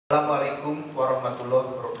Assalamualaikum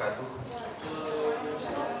warahmatullahi wabarakatuh.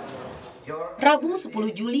 Rabu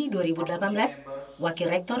 10 Juli 2018,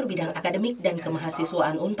 Wakil Rektor Bidang Akademik dan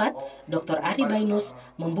Kemahasiswaan Unpad, Dr. Ari Bainus,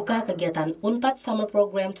 membuka kegiatan Unpad Summer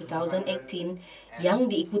Program 2018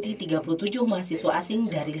 yang diikuti 37 mahasiswa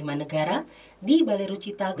asing dari 5 negara di Balai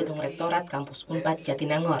Rucita Gedung Rektorat Kampus Unpad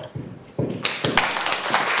Jatinangor.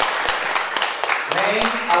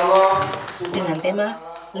 Dengan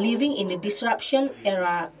tema Living in the Disruption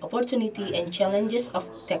Era, Opportunity and Challenges of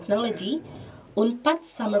Technology, Unpad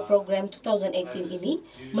Summer Program 2018 ini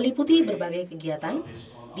meliputi berbagai kegiatan,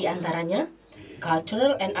 di antaranya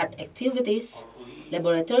Cultural and Art Activities,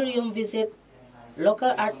 Laboratorium Visit,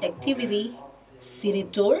 Local Art Activity, City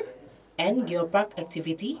Tour, and Geopark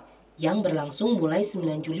Activity yang berlangsung mulai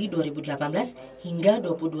 9 Juli 2018 hingga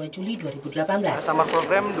 22 Juli 2018. Summer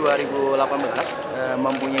Program 2018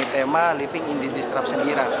 mempunyai tema Living in the Disruption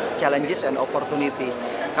Era, Challenges and Opportunity.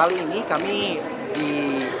 Kali ini kami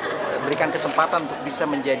diberikan kesempatan untuk bisa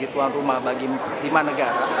menjadi tuan rumah bagi 5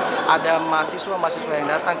 negara. Ada mahasiswa-mahasiswa yang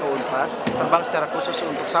datang ke Unpad, terbang secara khusus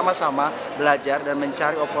untuk sama-sama belajar dan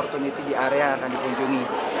mencari opportunity di area yang akan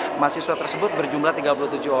dikunjungi. Mahasiswa tersebut berjumlah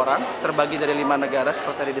 37 orang, terbagi dari 5 negara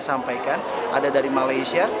seperti tadi disampaikan. Ada dari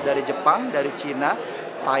Malaysia, dari Jepang, dari Cina,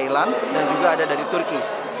 Thailand, dan juga ada dari Turki.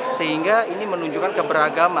 Sehingga ini menunjukkan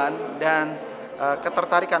keberagaman dan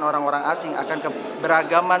ketertarikan orang-orang asing akan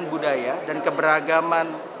keberagaman budaya dan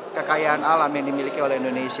keberagaman kekayaan alam yang dimiliki oleh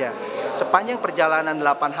Indonesia. Sepanjang perjalanan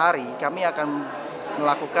 8 hari, kami akan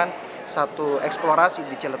melakukan satu eksplorasi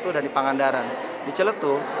di Ciletuh dan di Pangandaran. Di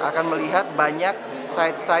Ciletuh akan melihat banyak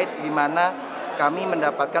site-site di mana kami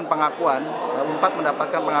mendapatkan pengakuan, Unpad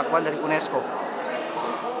mendapatkan pengakuan dari UNESCO.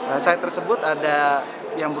 Site tersebut ada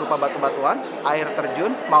yang berupa batu-batuan, air terjun,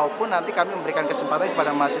 maupun nanti kami memberikan kesempatan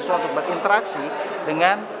kepada mahasiswa untuk berinteraksi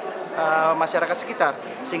dengan masyarakat sekitar,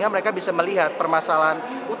 sehingga mereka bisa melihat permasalahan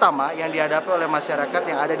utama yang dihadapi oleh masyarakat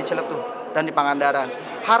yang ada di Ciletuh dan di Pangandaran.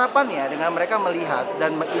 Harapannya dengan mereka melihat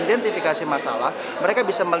dan mengidentifikasi masalah, mereka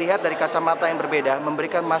bisa melihat dari kacamata yang berbeda,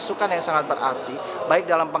 memberikan masukan yang sangat berarti, baik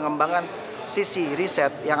dalam pengembangan sisi riset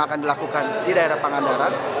yang akan dilakukan di daerah Pangandaran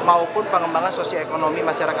maupun pengembangan sosioekonomi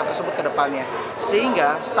masyarakat tersebut ke depannya.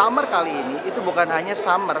 Sehingga summer kali ini itu bukan hanya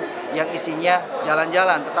summer yang isinya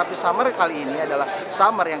jalan-jalan, tetapi summer kali ini adalah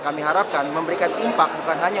summer yang kami harapkan memberikan impact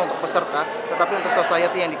bukan hanya untuk peserta, tetapi untuk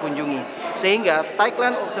society yang dikunjungi. Sehingga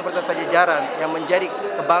tagline Universitas Padjadjaran yang menjadi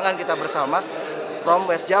kebanggaan kita bersama, From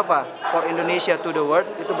West Java for Indonesia to the World,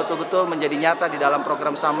 itu betul-betul menjadi nyata di dalam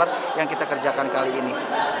program summer yang kita kerjakan kali ini.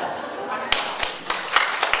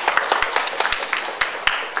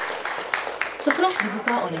 Setelah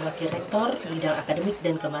dibuka oleh Wakil Rektor Bidang Akademik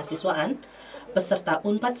dan Kemahasiswaan, peserta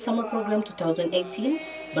Unpad Summer Program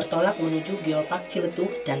 2018 bertolak menuju Geopark Ciletuh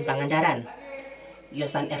dan Pangandaran.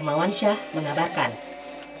 Yosan Ermawansyah mengabarkan.